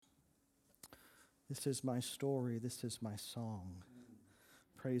This is my story, this is my song,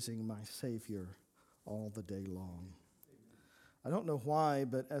 praising my Savior all the day long. I don't know why,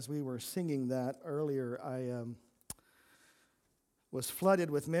 but as we were singing that earlier, I was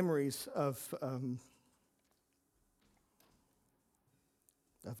flooded with memories of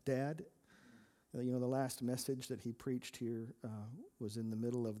Dad. The last message that he preached here was in the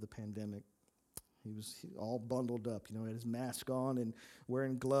middle of the pandemic. He was all bundled up, had his mask on and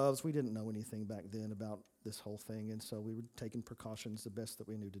wearing gloves. We didn't know anything back then about this whole thing, and so we were taking precautions the best that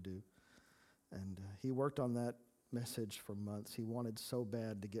we knew to do. And he worked on that message for months. He wanted so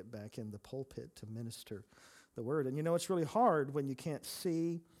bad to get back in the pulpit to minister the word. And it's really hard when you can't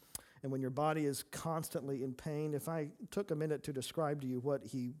see and when your body is constantly in pain. If I took a minute to describe to you what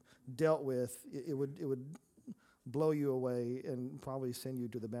he dealt with, it would blow you away and probably send you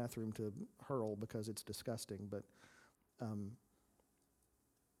to the bathroom to hurl because it's disgusting. But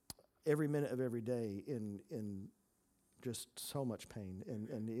every minute of every day in just so much pain.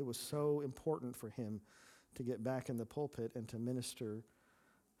 And it was so important for him to get back in the pulpit and to minister.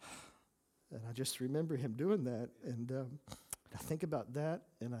 And I just remember him doing that. And I think about that,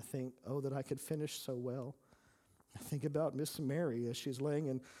 and I think, oh, that I could finish so well. I think about Miss Mary as she's laying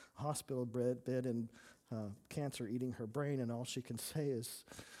in a hospital bed and cancer eating her brain, and all she can say is,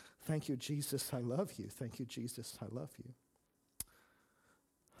 thank you, Jesus, I love you. Thank you, Jesus, I love you.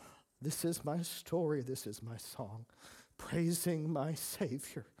 This is my story. This is my song, praising my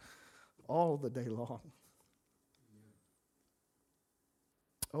Savior all the day long.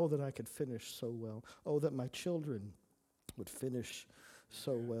 Oh, that I could finish so well. Oh, that my children would finish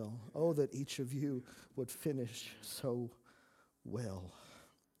so well. Oh, that each of you would finish so well.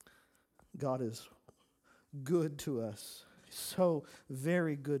 God is good to us, so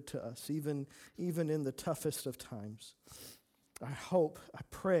very good to us, even in the toughest of times. I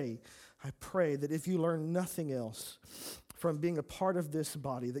pray that if you learn nothing else from being a part of this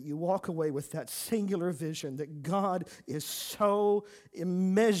body, that you walk away with that singular vision that God is so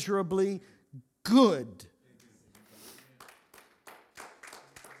immeasurably good.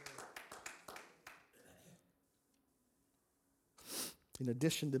 In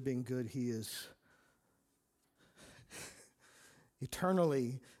addition to being good, he is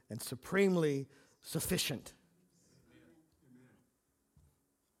eternally and supremely sufficient.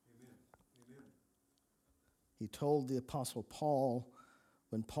 He told the Apostle Paul,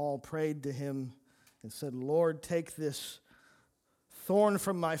 when Paul prayed to him and said, Lord, take this thorn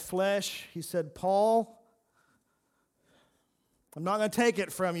from my flesh, he said, Paul, I'm not going to take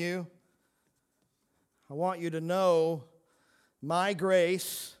it from you. I want you to know my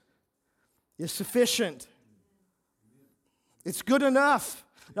grace is sufficient. It's good enough.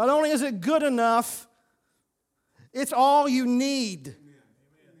 Not only is it good enough, it's all you need.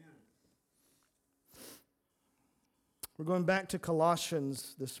 We're going back to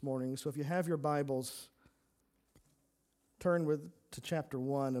Colossians this morning, so if you have your Bibles, turn to chapter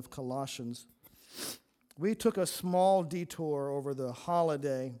 1 of Colossians. We took a small detour over the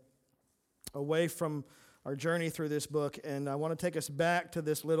holiday away from our journey through this book, and I want to take us back to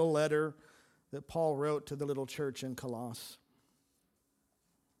this little letter that Paul wrote to the little church in Colossus.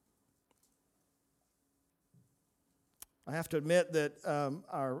 I have to admit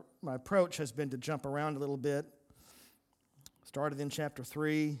that my approach has been to jump around a little bit. Started in chapter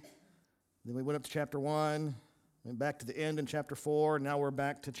 3, then we went up to chapter 1, went back to the end in chapter 4, and now we're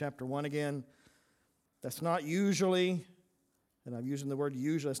back to chapter 1 again. That's not usually, and I'm using the word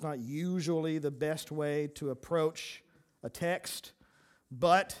usually, that's not usually the best way to approach a text,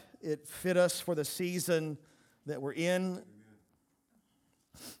 but it fit us for the season that we're in.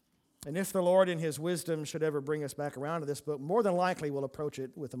 And if the Lord in his wisdom should ever bring us back around to this book, more than likely we'll approach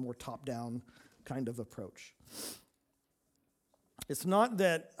it with a more top-down kind of approach. It's not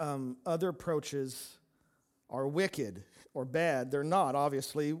that other approaches are wicked or bad. They're not,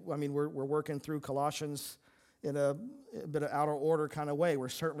 obviously. I mean, we're working through Colossians in a bit of outer order kind of way. We're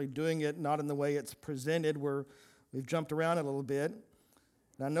certainly doing it not in the way it's presented. We've jumped around a little bit.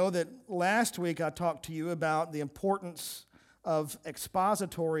 And I know that last week I talked to you about the importance of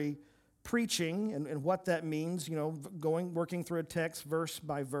expository preaching and what that means, working through a text verse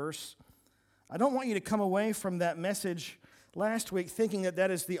by verse. I don't want you to come away from that message last week thinking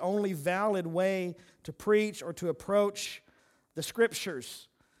that is the only valid way to preach or to approach the Scriptures.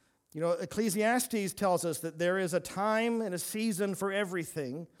 Ecclesiastes tells us that there is a time and a season for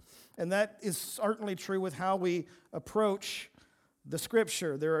everything, and that is certainly true with how we approach the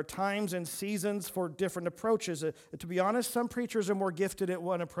Scripture. There are times and seasons for different approaches. To be honest, some preachers are more gifted at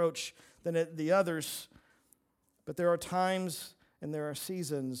one approach than at the others, but there are times and there are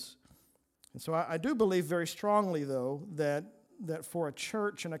seasons And so I do believe very strongly, though, that for a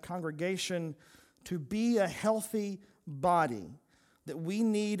church and a congregation to be a healthy body, that we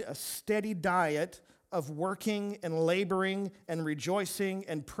need a steady diet of working and laboring and rejoicing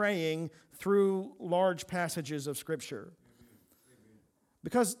and praying through large passages of Scripture.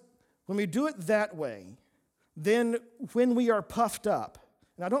 Because when we do it that way, then when we are puffed up,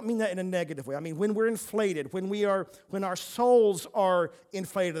 and I don't mean that in a negative way. I mean when we're inflated, when our souls are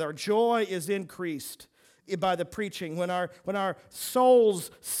inflated, our joy is increased by the preaching, when our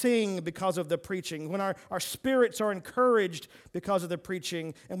souls sing because of the preaching, when our spirits are encouraged because of the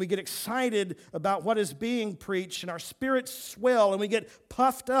preaching, and we get excited about what is being preached, and our spirits swell, and we get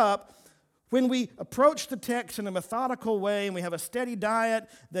puffed up, when we approach the text in a methodical way, and we have a steady diet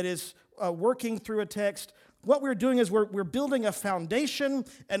that is working through a text, what we're doing is we're building a foundation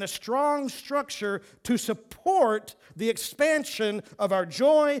and a strong structure to support the expansion of our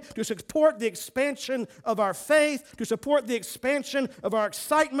joy, to support the expansion of our faith, to support the expansion of our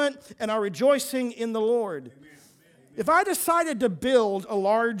excitement and our rejoicing in the Lord. Amen. If I decided to build a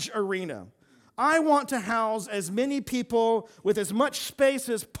large arena, I want to house as many people with as much space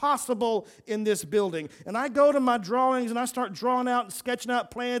as possible in this building. And I go to my drawings and I start drawing out and sketching out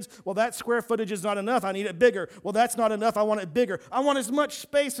plans. Well, that square footage is not enough. I need it bigger. Well, that's not enough. I want it bigger. I want as much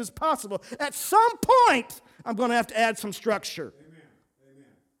space as possible. At some point, I'm going to have to add some structure. Amen.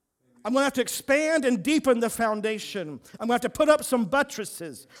 I'm going to have to expand and deepen the foundation. I'm going to have to put up some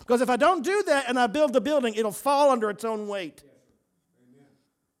buttresses. Because if I don't do that and I build the building, it'll fall under its own weight.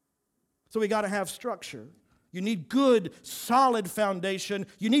 So we got to have structure. You need good, solid foundation.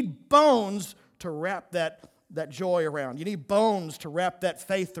 You need bones to wrap that joy around. You need bones to wrap that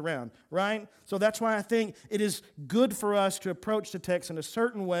faith around, right? So that's why I think it is good for us to approach the text in a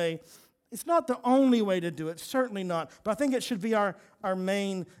certain way. It's not the only way to do it, certainly not. But I think it should be our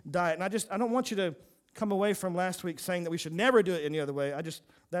main diet. And I don't want you to come away from last week saying that we should never do it any other way.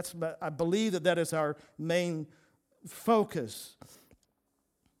 I believe that is our main focus.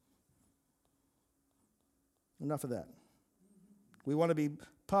 Enough of that. We want to be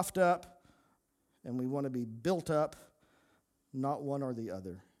puffed up and we want to be built up, not one or the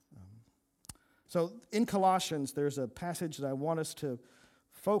other. So in Colossians, there's a passage that I want us to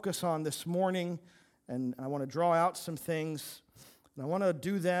focus on this morning, and I want to draw out some things. And I want to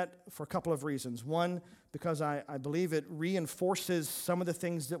do that for a couple of reasons. One, because I believe it reinforces some of the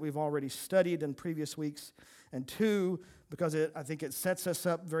things that we've already studied in previous weeks. And two, because I think it sets us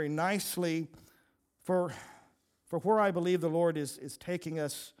up very nicely for where I believe the Lord is taking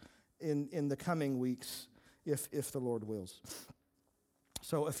us in the coming weeks, if the Lord wills.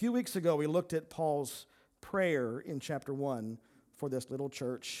 So a few weeks ago, we looked at Paul's prayer in chapter 1 for this little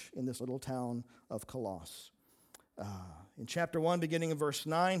church in this little town of Colossus. In chapter 1, beginning in verse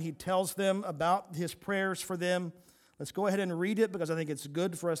 9, he tells them about his prayers for them. Let's go ahead and read it because I think it's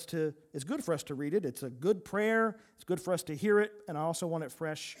good for us to read it. It's a good prayer. It's good for us to hear it, and I also want it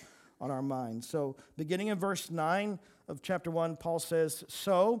fresh on our minds. So beginning in verse 9 of chapter 1, Paul says,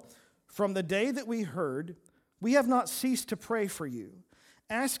 "So, from the day that we heard, we have not ceased to pray for you,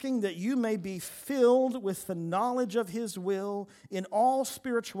 asking that you may be filled with the knowledge of His will in all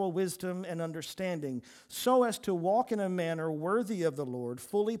spiritual wisdom and understanding, so as to walk in a manner worthy of the Lord,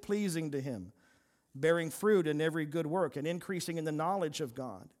 fully pleasing to Him, bearing fruit in every good work and increasing in the knowledge of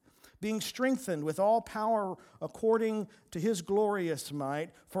God, being strengthened with all power according to His glorious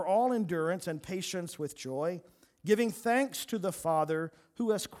might, for all endurance and patience with joy, giving thanks to the Father who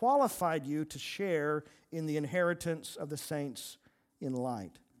has qualified you to share in the inheritance of the saints in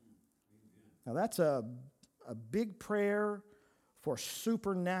light." Now that's a big prayer for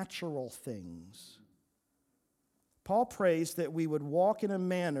supernatural things. Paul prays that we would walk in a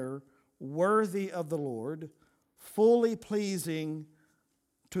manner worthy of the Lord, fully pleasing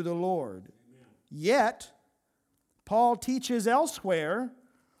to the Lord. Amen. Yet, Paul teaches elsewhere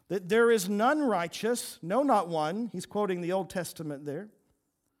that there is none righteous, no, not one. He's quoting the Old Testament there.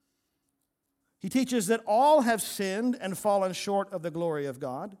 He teaches that all have sinned and fallen short of the glory of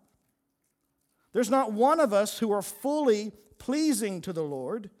God. There's not one of us who are fully pleasing to the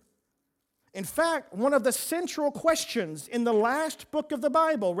Lord. In fact, one of the central questions in the last book of the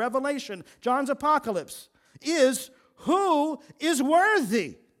Bible, Revelation, John's Apocalypse, is who is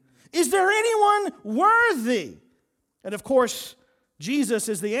worthy? Is there anyone worthy? And of course, Jesus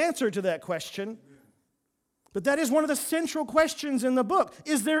is the answer to that question. But that is one of the central questions in the book.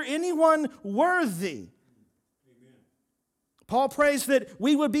 Is there anyone worthy? Amen. Paul prays that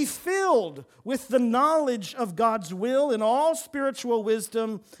we would be filled with the knowledge of God's will in all spiritual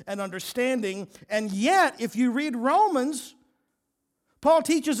wisdom and understanding. And yet, if you read Romans, Paul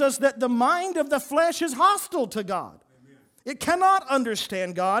teaches us that the mind of the flesh is hostile to God. Amen. It cannot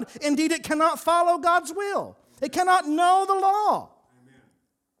understand God. Indeed, it cannot follow God's will. It cannot know the law. Amen.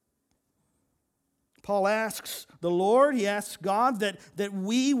 Paul asks the Lord, he asks God that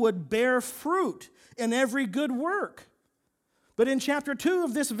we would bear fruit in every good work. But in chapter 2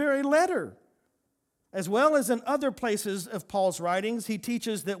 of this very letter, as well as in other places of Paul's writings, he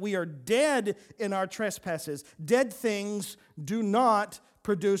teaches that we are dead in our trespasses. Dead things do not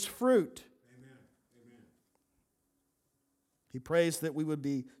produce fruit. Amen. Amen. He prays that we would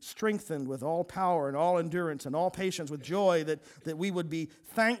be strengthened with all power and all endurance and all patience with joy, that we would be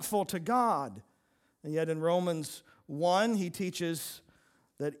thankful to God. And yet in Romans 1, he teaches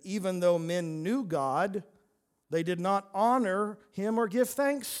that even though men knew God, they did not honor him or give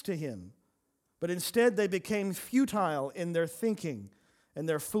thanks to him. But instead they became futile in their thinking, and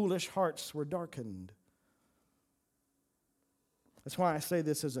their foolish hearts were darkened. That's why I say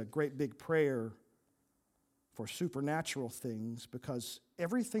this is a great big prayer for supernatural things, because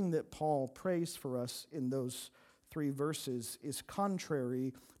everything that Paul prays for us in those 3 verses is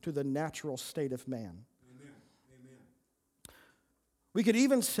contrary to the natural state of man. Amen. Amen. We could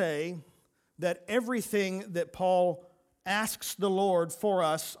even say that everything that Paul asks the Lord for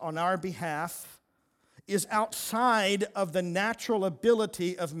us on our behalf is outside of the natural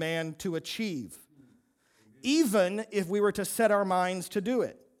ability of man to achieve, even if we were to set our minds to do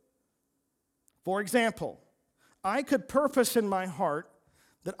it. For example, I could purpose in my heart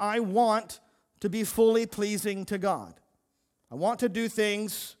that I want to be fully pleasing to God. I want to do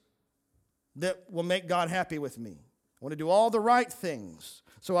things that will make God happy with me. I want to do all the right things.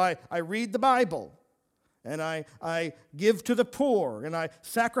 So I read the Bible. And I give to the poor, and I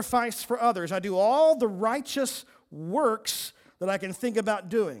sacrifice for others. I do all the righteous works that I can think about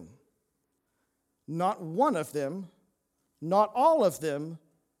doing. Not one of them, not all of them,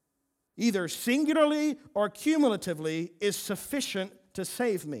 either singularly or cumulatively, is sufficient to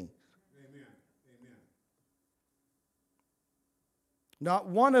save me. Amen. Amen. Not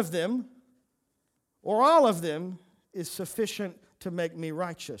one of them or all of them is sufficient to make me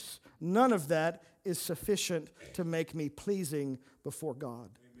righteous. None of that is sufficient to make me pleasing before God.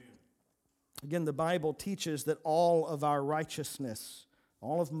 Amen. Again, the Bible teaches that all of our righteousness,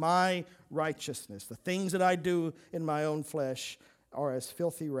 all of my righteousness, the things that I do in my own flesh, are as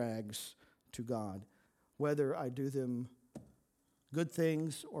filthy rags to God. Whether I do them good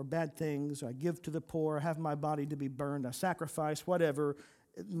things or bad things, I give to the poor, I have my body to be burned, I sacrifice, whatever,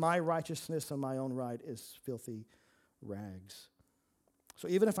 my righteousness on my own right is filthy rags. So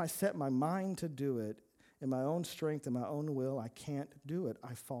even if I set my mind to do it in my own strength and my own will, I can't do it.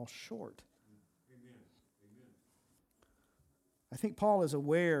 I fall short. Amen. Amen. I think Paul is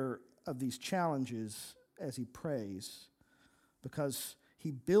aware of these challenges as he prays, because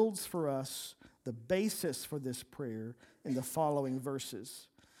he builds for us the basis for this prayer in the following verses.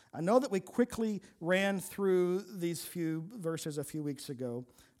 I know that we quickly ran through these few verses a few weeks ago.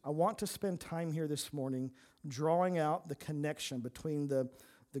 I want to spend time here this morning drawing out the connection between the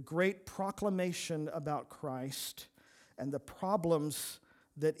great proclamation about Christ and the problems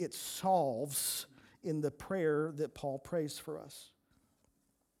that it solves in the prayer that Paul prays for us.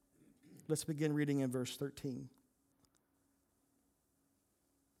 Let's begin reading in verse 13.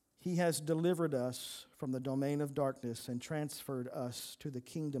 He has delivered us from the domain of darkness and transferred us to the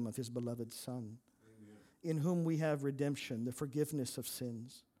kingdom of his beloved Son, Amen. In whom we have redemption, the forgiveness of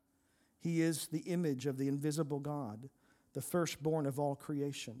sins. He is the image of the invisible God, the firstborn of all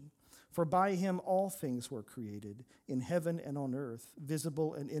creation. For by him all things were created, in heaven and on earth,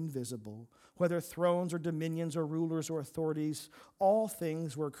 visible and invisible, whether thrones or dominions or rulers or authorities, all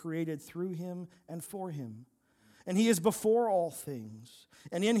things were created through him and for him. And he is before all things,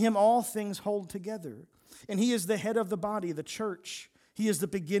 and in him all things hold together. And he is the head of the body, the church. He is the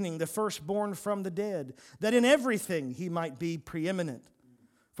beginning, the firstborn from the dead, that in everything he might be preeminent.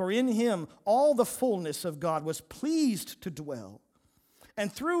 For in him all the fullness of God was pleased to dwell,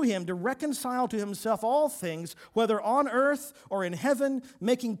 and through him to reconcile to himself all things, whether on earth or in heaven,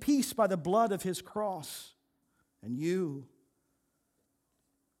 making peace by the blood of his cross. And you,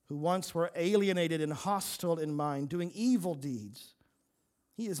 who once were alienated and hostile in mind, doing evil deeds,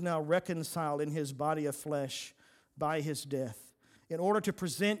 he is now reconciled in his body of flesh by his death, in order to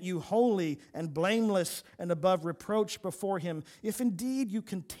present you holy and blameless and above reproach before him, if indeed you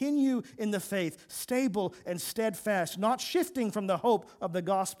continue in the faith, stable and steadfast, not shifting from the hope of the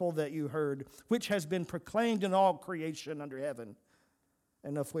gospel that you heard, which has been proclaimed in all creation under heaven,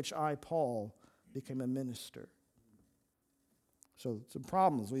 and of which I, Paul, became a minister. So some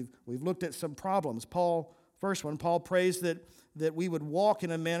problems. We've looked at some problems. Paul First one, Paul prays that we would walk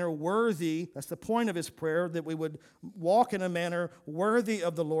in a manner worthy, that's the point of his prayer, that we would walk in a manner worthy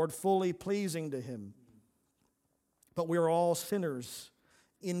of the Lord, fully pleasing to him. But we are all sinners,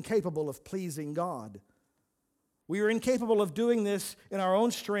 incapable of pleasing God. We are incapable of doing this in our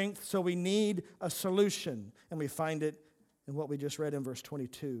own strength, so we need a solution. And we find it in what we just read in verse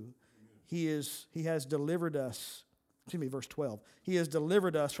 22. He has delivered us, verse 12. He has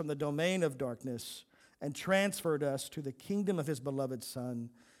delivered us from the domain of darkness and transferred us to the kingdom of his beloved Son,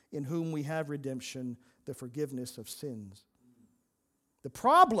 in whom we have redemption, the forgiveness of sins. The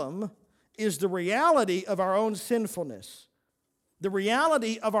problem is the reality of our own sinfulness, the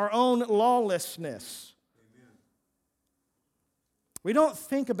reality of our own lawlessness. Amen. We don't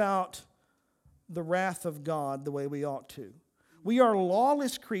think about the wrath of God the way we ought to. We are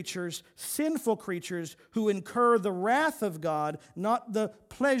lawless creatures, sinful creatures who incur the wrath of God, not the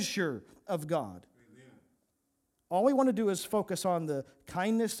pleasure of God. Amen. All we want to do is focus on the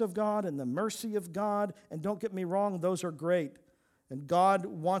kindness of God and the mercy of God. And don't get me wrong, those are great. And God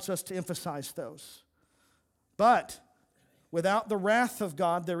wants us to emphasize those. But without the wrath of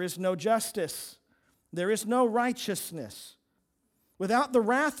God, there is no justice. There is no righteousness. Without the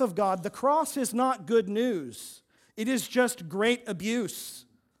wrath of God, the cross is not good news. It is just great abuse.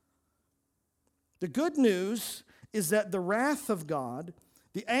 The good news is that the wrath of God,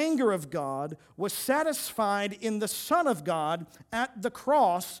 the anger of God, was satisfied in the Son of God at the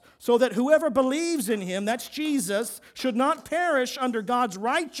cross, so that whoever believes in him, that's Jesus, should not perish under God's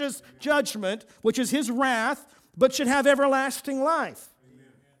righteous judgment, which is his wrath, but should have everlasting life. Amen.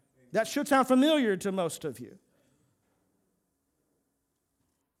 That should sound familiar to most of you.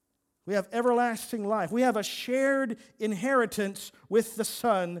 We have everlasting life. We have a shared inheritance with the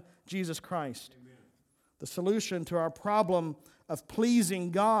Son, Jesus Christ. Amen. The solution to our problem of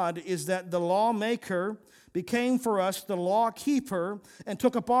pleasing God is that the lawmaker became for us the law keeper and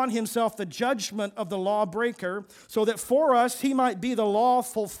took upon himself the judgment of the lawbreaker, so that for us he might be the law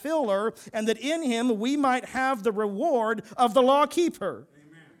fulfiller, and that in him we might have the reward of the law keeper.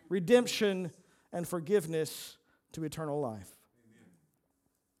 Amen. Redemption and forgiveness to eternal life. Amen.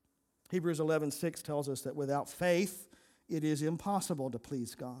 Hebrews 11:6 tells us that without faith it is impossible to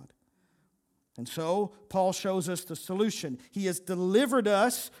please God. And so, Paul shows us the solution. He has delivered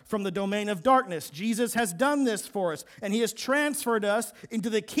us from the domain of darkness. Jesus has done this for us, and he has transferred us into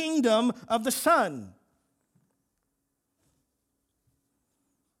the kingdom of the Son,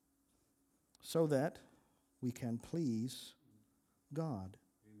 so that we can please God.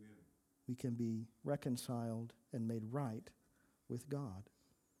 Amen. We can be reconciled and made right with God.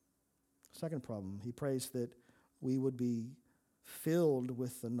 Second problem, he prays that we would be filled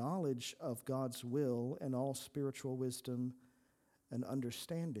with the knowledge of God's will and all spiritual wisdom and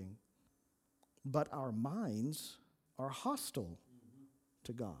understanding. But our minds are hostile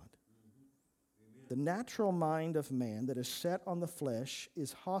to God. The natural mind of man that is set on the flesh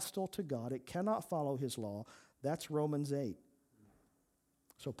is hostile to God. It cannot follow his law. That's Romans 8.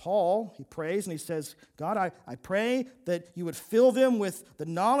 So Paul, he prays and he says, God, I pray that you would fill them with the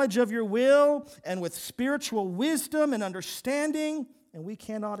knowledge of your will and with spiritual wisdom and understanding, and we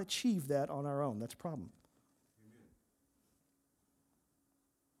cannot achieve that on our own. That's a problem. Amen.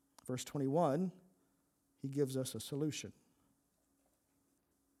 Verse 21, he gives us a solution.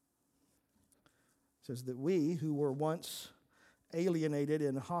 It says that we who were once alienated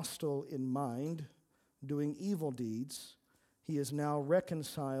and hostile in mind, doing evil deeds, he is now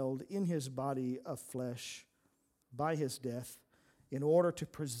reconciled in his body of flesh by his death, in order to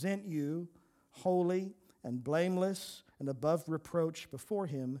present you holy and blameless and above reproach before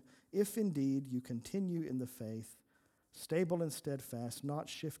him, if indeed you continue in the faith, stable and steadfast, not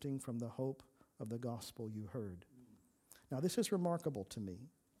shifting from the hope of the gospel you heard. Now, this is remarkable to me.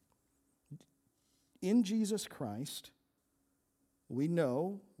 In Jesus Christ, we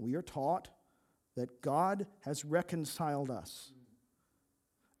are taught that God has reconciled us.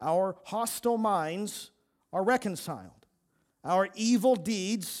 Our hostile minds are reconciled. Our evil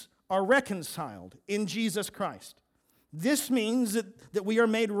deeds are reconciled in Jesus Christ. This means that we are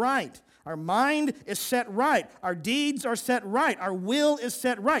made right. Our mind is set right. Our deeds are set right. Our will is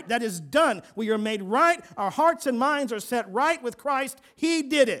set right. That is done. We are made right. Our hearts and minds are set right with Christ. He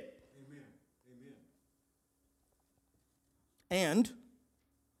did it. Amen. Amen. And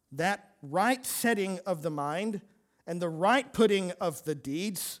that right setting of the mind and the right putting of the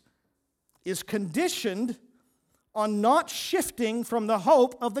deeds is conditioned on not shifting from the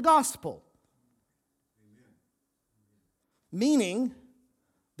hope of the gospel. Amen. Meaning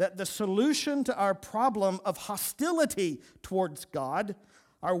that the solution to our problem of hostility towards God,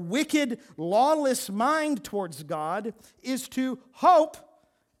 our wicked, lawless mind towards God is to hope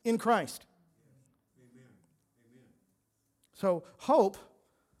in Christ. Amen. Amen. So hope,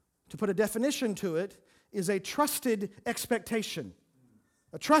 to put a definition to it, is a trusted expectation.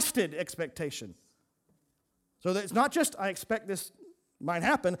 A trusted expectation. So that it's not just, I expect this might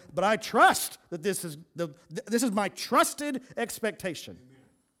happen, but I trust that this is my trusted expectation. Amen.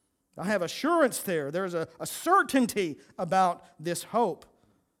 I have assurance there. There's a certainty about this hope.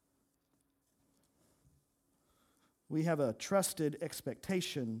 We have a trusted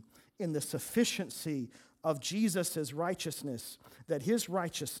expectation in the sufficiency of Jesus' righteousness, that his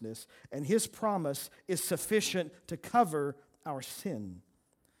righteousness and his promise is sufficient to cover our sin.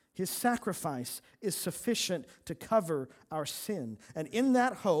 His sacrifice is sufficient to cover our sin. And in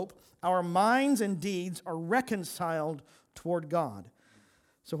that hope, our minds and deeds are reconciled toward God.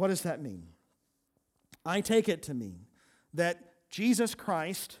 So what does that mean? I take it to mean that Jesus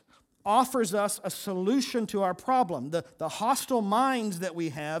Christ offers us a solution to our problem. The hostile minds that we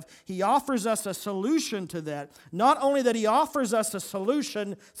have, he offers us a solution to that. Not only that he offers us a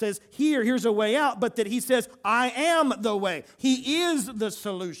solution, says, here's a way out, but that he says, I am the way. He is the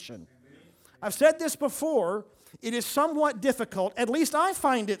solution. Amen. I've said this before. It is somewhat difficult, at least I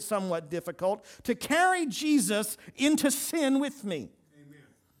find it somewhat difficult, to carry Jesus into sin with me. Amen.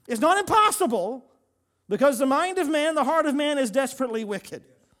 It's not impossible, because the mind of man, the heart of man is desperately wicked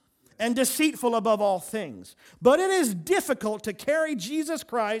and deceitful above all things. But it is difficult to carry Jesus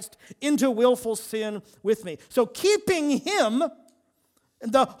Christ into willful sin with me. So keeping him,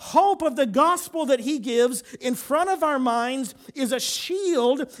 the hope of the gospel that he gives in front of our minds, is a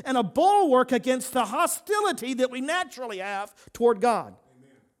shield and a bulwark against the hostility that we naturally have toward God.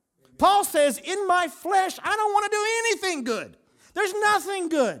 Amen. Paul says, in my flesh, I don't want to do anything good. There's nothing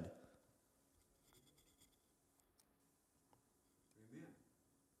good.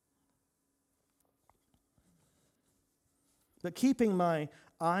 But keeping my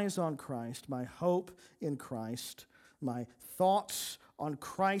eyes on Christ, my hope in Christ, my thoughts on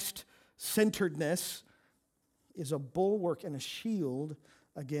Christ-centeredness is a bulwark and a shield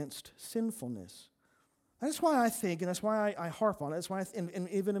against sinfulness. That's why I think, and that's why I harp on it, that's why, and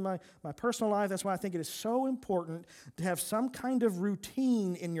even in my personal life, that's why I think it is so important to have some kind of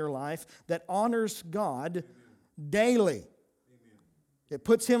routine in your life that honors God daily. Amen. It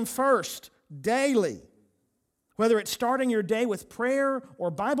puts him first daily. Whether it's starting your day with prayer or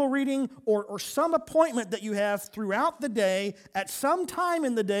Bible reading or some appointment that you have throughout the day, at some time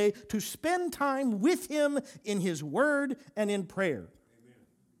in the day, to spend time with him in his word and in prayer. Amen.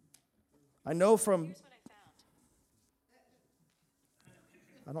 I know from... Here's what I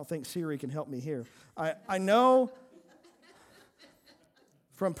found. I don't think Siri can help me here. I know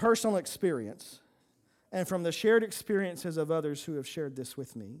from personal experience and from the shared experiences of others who have shared this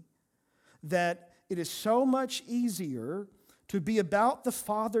with me that it is so much easier to be about the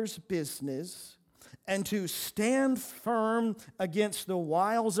Father's business and to stand firm against the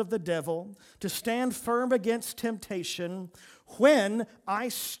wiles of the devil, to stand firm against temptation, when I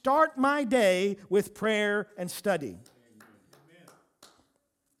start my day with prayer and study. Amen.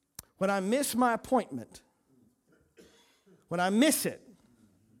 When I miss my appointment, when I miss it,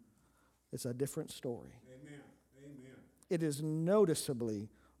 it's a different story. Amen. Amen. It is noticeably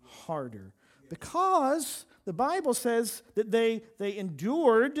harder. Because the Bible says that they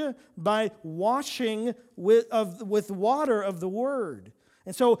endured by washing with water of the Word.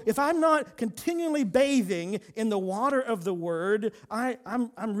 And so if I'm not continually bathing in the water of the Word,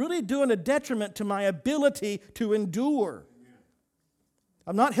 I'm really doing a detriment to my ability to endure. Amen.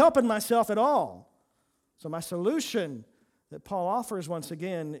 I'm not helping myself at all. So my solution that Paul offers once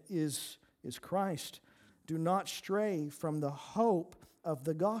again is Christ. Do not stray from the hope of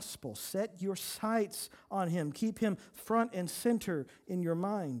the gospel. Set your sights on him. Keep him front and center in your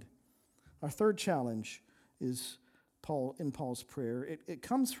mind. Our third challenge is Paul's prayer. It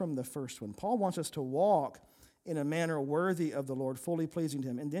comes from the first one. Paul wants us to walk in a manner worthy of the Lord, fully pleasing to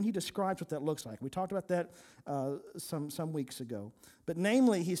him. And then he describes what that looks like. We talked about that some weeks ago. But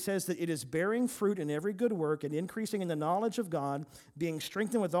namely, he says that it is bearing fruit in every good work and increasing in the knowledge of God, being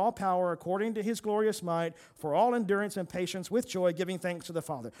strengthened with all power according to his glorious might, for all endurance and patience with joy, giving thanks to the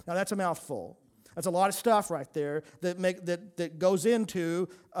Father. Now that's a mouthful. That's a lot of stuff right there that goes into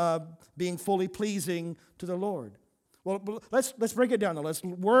being fully pleasing to the Lord. Well, let's break it down, though. Let's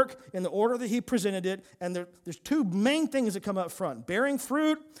work in the order that he presented it. And there's two main things that come up front. Bearing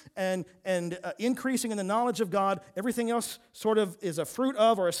fruit and increasing in the knowledge of God. Everything else sort of is a fruit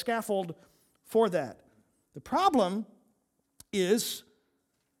of or a scaffold for that. The problem is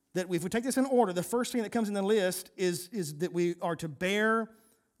that if we take this in order, the first thing that comes in the list is that we are to bear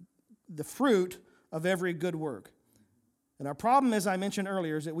the fruit of every good work. And our problem, as I mentioned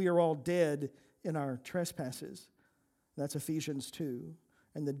earlier, is that we are all dead in our trespasses. That's Ephesians 2.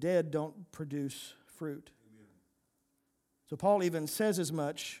 And the dead don't produce fruit. Amen. So Paul even says as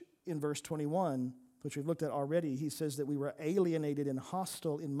much in verse 21, which we've looked at already. He says that we were alienated and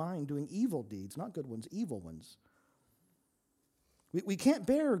hostile in mind, doing evil deeds, not good ones, evil ones. We can't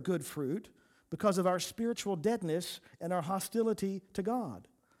bear good fruit because of our spiritual deadness and our hostility to God.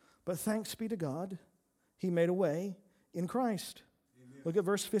 But thanks be to God, He made a way in Christ. Amen. Look at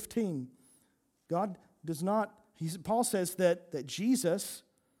verse 15. God does not, Paul says that Jesus,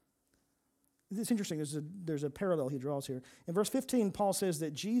 it's interesting, there's a parallel he draws here. In verse 15, Paul says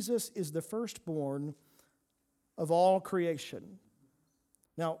that Jesus is the firstborn of all creation.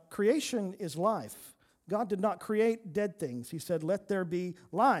 Now, creation is life. God did not create dead things. He said, let there be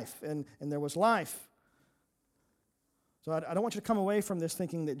life, and there was life. So I don't want you to come away from this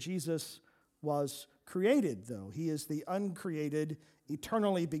thinking that Jesus was created, though. He is the uncreated,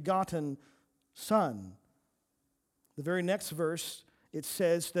 eternally begotten Son. The very next verse, it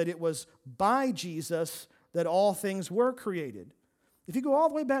says that it was by Jesus that all things were created. If you go all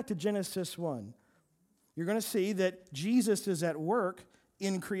the way back to Genesis 1, you're going to see that Jesus is at work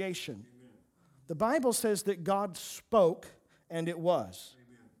in creation. The Bible says that God spoke, and it was. Amen.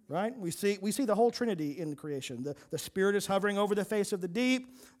 Right? We see the whole Trinity in creation. The Spirit is hovering over the face of the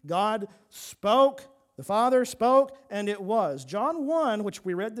deep. God spoke, the Father spoke, and it was. John 1, which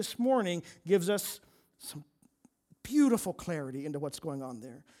we read this morning, gives us some beautiful clarity into what's going on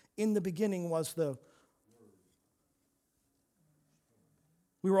there. In the beginning was the...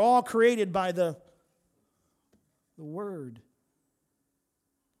 We were all created by the Word.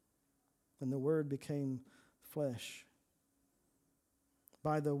 And the Word became flesh.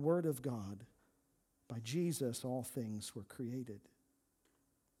 By the Word of God, by Jesus, all things were created.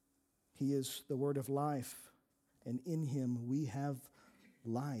 He is the Word of life, and in Him we have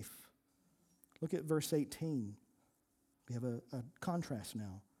life. Look at verse 18. We have a contrast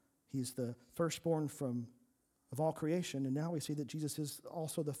now. He's the firstborn of all creation, and now we see that Jesus is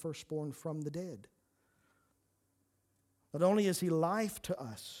also the firstborn from the dead. Not only is He life to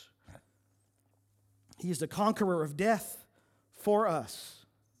us, He is the conqueror of death for us.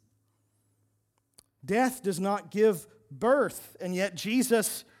 Death does not give birth, and yet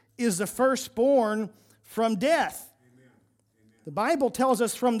Jesus is the firstborn from death. Amen. The Bible tells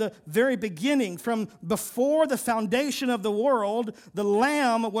us from the very beginning, from before the foundation of the world, the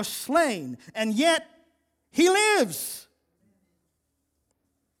Lamb was slain, and yet He lives.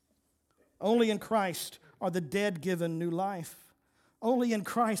 Only in Christ are the dead given new life. Only in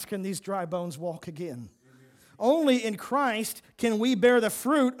Christ can these dry bones walk again. Amen. Only in Christ can we bear the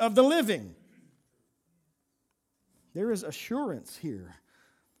fruit of the living. There is assurance here.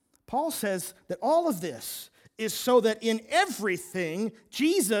 Paul says that all of this is so that in everything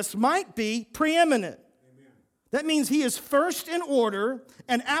Jesus might be preeminent. Amen. That means He is first in order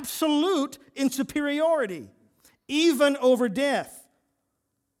and absolute in superiority, even over death.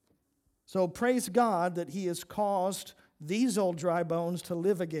 So praise God that He has caused these old dry bones to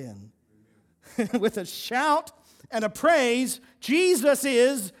live again. With a shout and a praise, Jesus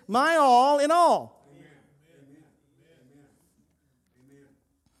is my all in all. Amen. Amen.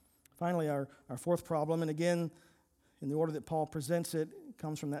 Finally, our fourth problem, and again, in the order that Paul presents it,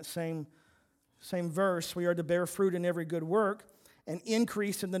 comes from that same verse. We are to bear fruit in every good work and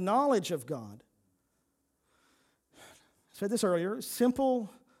increase in the knowledge of God. I said this earlier,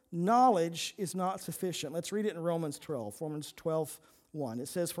 simple knowledge is not sufficient. Let's read it in Romans 12:1. It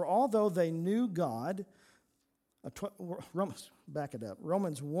says, for although they knew God, back it up,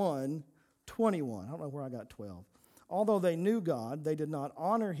 Romans 1:21. I don't know where I got 12. Although they knew God, they did not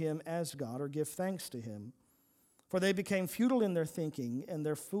honor Him as God or give thanks to Him. For they became futile in their thinking, and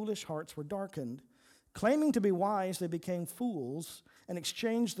their foolish hearts were darkened. Claiming to be wise, they became fools and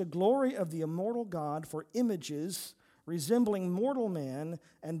exchanged the glory of the immortal God for images resembling mortal man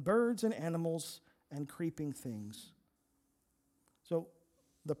and birds and animals and creeping things. So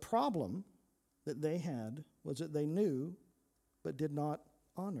the problem that they had was that they knew but did not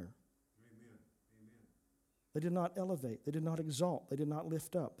honor. Amen. Amen. They did not elevate. They did not exalt. They did not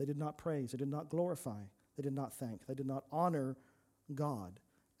lift up. They did not praise. They did not glorify. They did not thank. They did not honor God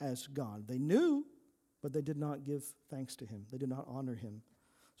as God. They knew, but they did not give thanks to Him. They did not honor Him.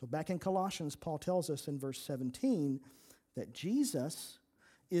 So back in Colossians, Paul tells us in verse 17 that Jesus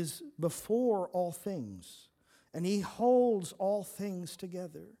is before all things, and He holds all things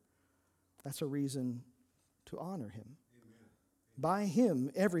together. That's a reason to honor Him. Amen. By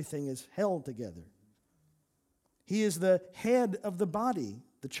Him, everything is held together. He is the head of the body,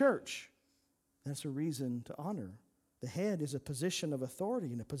 the church. That's a reason to honor. The head is a position of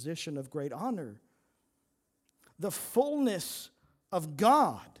authority and a position of great honor. The fullness of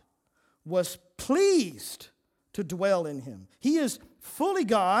God was pleased to dwell in him. He is fully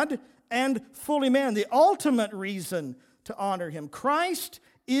God and fully man, the ultimate reason to honor him. Christ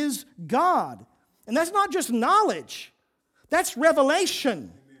is God. And that's not just knowledge, that's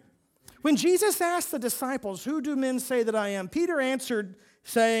revelation. When Jesus asked the disciples, "Who do men say that I am?" Peter answered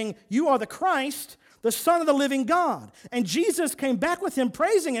saying, "You are the Christ, the Son of the living God." And Jesus came back with him,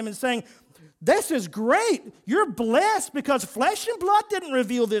 praising him and saying, "This is great. You're blessed because flesh and blood didn't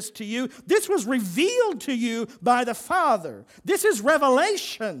reveal this to you. This was revealed to you by the Father." This is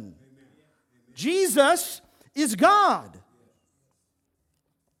revelation. Amen. Jesus is God.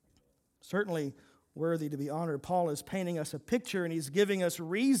 Certainly worthy to be honored. Paul is painting us a picture and he's giving us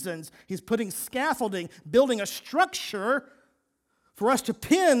reasons. He's putting scaffolding, building a structure for us to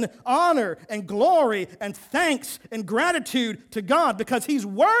pin honor and glory and thanks and gratitude to God because he's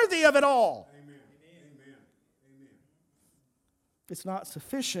worthy of it all. Amen. Amen. Amen. It's not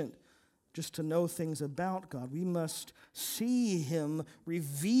sufficient just to know things about God. We must see him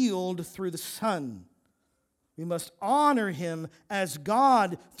revealed through the Son. We must honor him as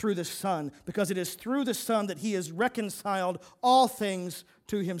God through the Son, because it is through the Son that he has reconciled all things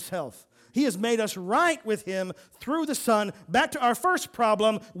to himself. He has made us right with him through the Son. Back to our first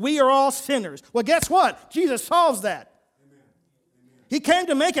problem, we are all sinners. Well, guess what? Jesus solves that. Amen. Amen. He came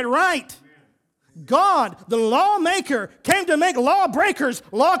to make it right. Amen. God, the lawmaker, came to make lawbreakers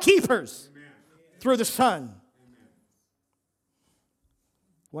law keepers through the Son. Amen.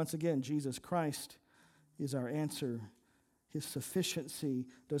 Once again, Jesus Christ is our answer. His sufficiency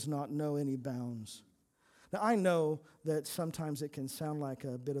does not know any bounds. Now, I know that sometimes it can sound like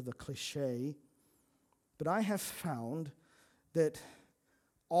a bit of a cliche, but I have found that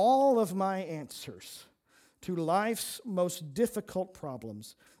all of my answers to life's most difficult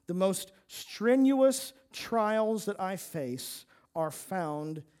problems, the most strenuous trials that I face, are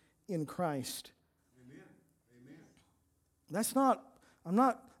found in Christ. Amen. Amen. That's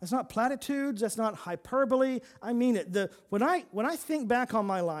not platitudes. That's not hyperbole. I mean it. When I think back on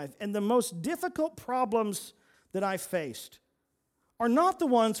my life, and the most difficult problems that I faced are not the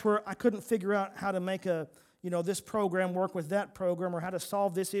ones where I couldn't figure out how to make this program work with that program, or how to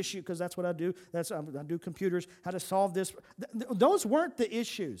solve this issue, because that's what I do. I do computers. How to solve this. Those weren't the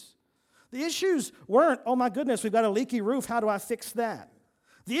issues. The issues weren't, oh my goodness, we've got a leaky roof. How do I fix that?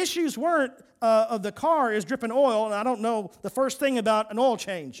 The issues weren't of the car is dripping oil and I don't know the first thing about an oil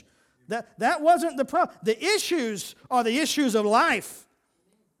change. That wasn't the problem. The issues are the issues of life.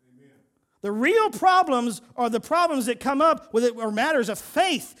 Amen. The real problems are the problems that come up with it, or matters of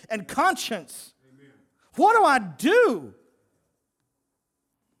faith and conscience. Amen. What do I do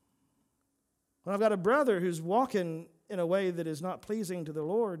when I've got a brother who's walking in a way that is not pleasing to the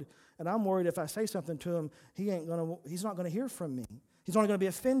Lord, and I'm worried if I say something to him, he's not going to hear from me. He's only going to be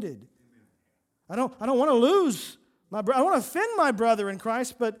offended. Amen. I don't want to lose my brother. I don't want to offend my brother in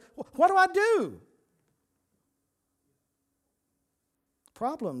Christ, but what do I do?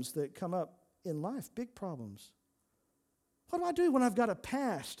 Problems that come up in life, big problems. What do I do when I've got a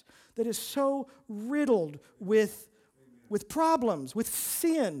past that is so riddled with problems, with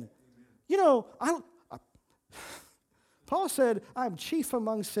sin? You know, Paul said, "I'm chief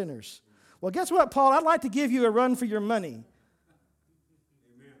among sinners." Well, guess what, Paul? I'd like to give you a run for your money.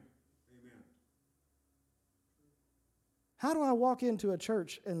 Amen. Amen. How do I walk into a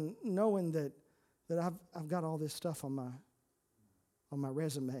church and knowing that I've got all this stuff on my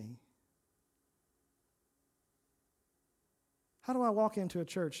resume? How do I walk into a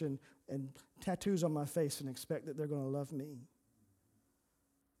church and tattoos on my face and expect that they're going to love me?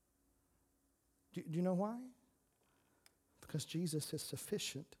 Do you know why? Because Jesus is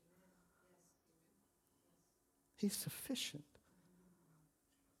sufficient. He's sufficient.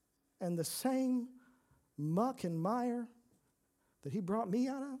 And the same muck and mire that he brought me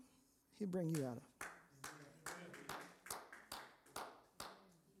out of, he'll bring you out of.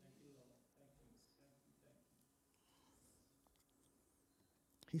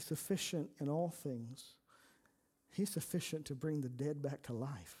 He's sufficient in all things. He's sufficient to bring the dead back to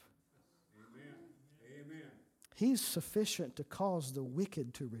life. Amen. Amen. He's sufficient to cause the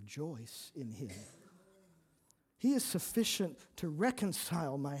wicked to rejoice in him. He is sufficient to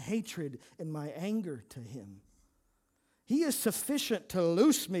reconcile my hatred and my anger to him. He is sufficient to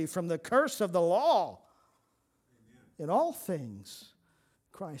loose me from the curse of the law. Amen. In all things,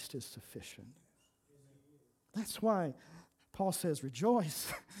 Christ is sufficient. That's why Paul says,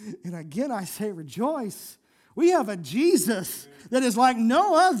 rejoice. And again I say rejoice. We have a Jesus that is like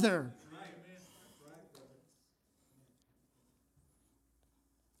no other.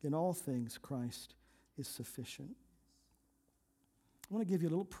 In all things, Christ is sufficient. I want to give you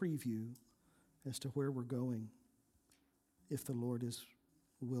a little preview as to where we're going, if the Lord is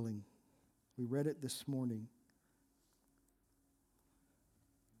willing. We read it this morning.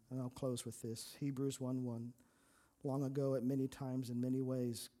 And I'll close with this. Hebrews 1:1. Long ago, at many times in many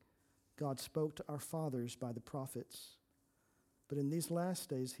ways, God spoke to our fathers by the prophets. But in these last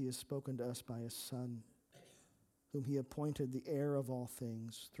days, he has spoken to us by his Son, whom he appointed the heir of all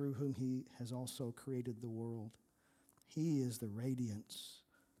things, through whom he has also created the world. He is the radiance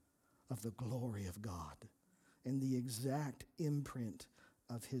of the glory of God and the exact imprint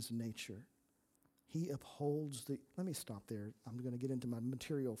of his nature. He upholds the... Let me stop there. I'm going to get into my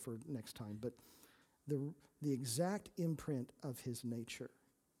material for next time. But the exact imprint of his nature.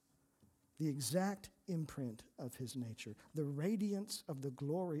 The exact imprint of his nature. The radiance of the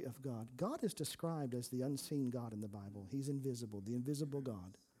glory of God. God is described as the unseen God in the Bible. He's invisible, the invisible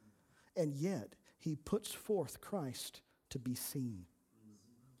God. And yet, he puts forth Christ to be seen.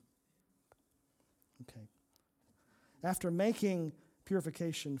 Okay. After making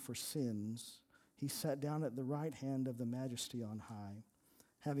purification for sins, he sat down at the right hand of the Majesty on high,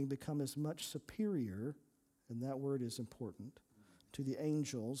 having become as much superior, and that word is important, to the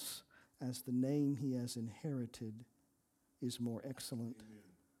angels as the name he has inherited is more excellent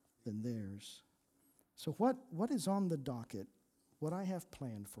than theirs. So what is on the docket? What I have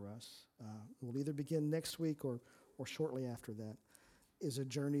planned for us, will either begin next week or shortly after that, is a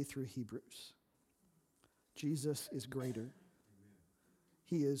journey through Hebrews. Jesus is greater.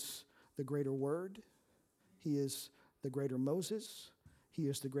 He is the greater word. He is the greater Moses. He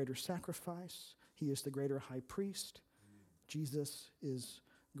is the greater sacrifice. He is the greater high priest. Jesus is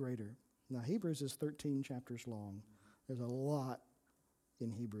greater. Now, Hebrews is 13 chapters long. There's a lot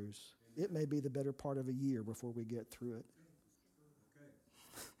in Hebrews. It may be the better part of a year before we get through it.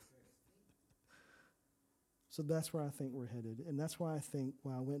 So that's where I think we're headed. And that's why I think,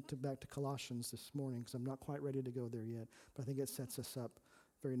 I went back to Colossians this morning, because I'm not quite ready to go there yet, but I think it sets us up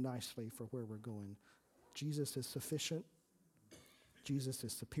very nicely for where we're going. Jesus is sufficient. Jesus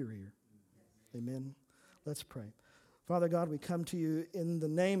is superior. Amen. Let's pray. Father God, we come to you in the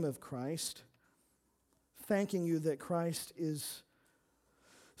name of Christ, thanking you that Christ is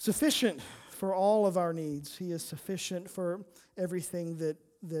sufficient for all of our needs. He is sufficient for everything that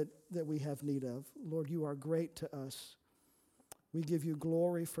we have need of. Lord, you are great to us. We give you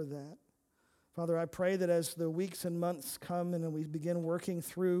glory for that. Father, I pray that as the weeks and months come and we begin working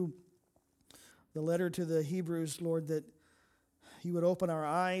through the letter to the Hebrews, Lord, that you would open our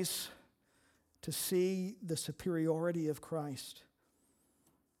eyes to see the superiority of Christ,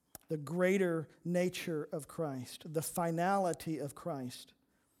 the greater nature of Christ, the finality of Christ,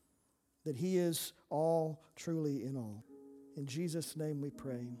 that he is all truly in all. In Jesus' name we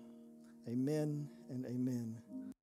pray. Amen and amen.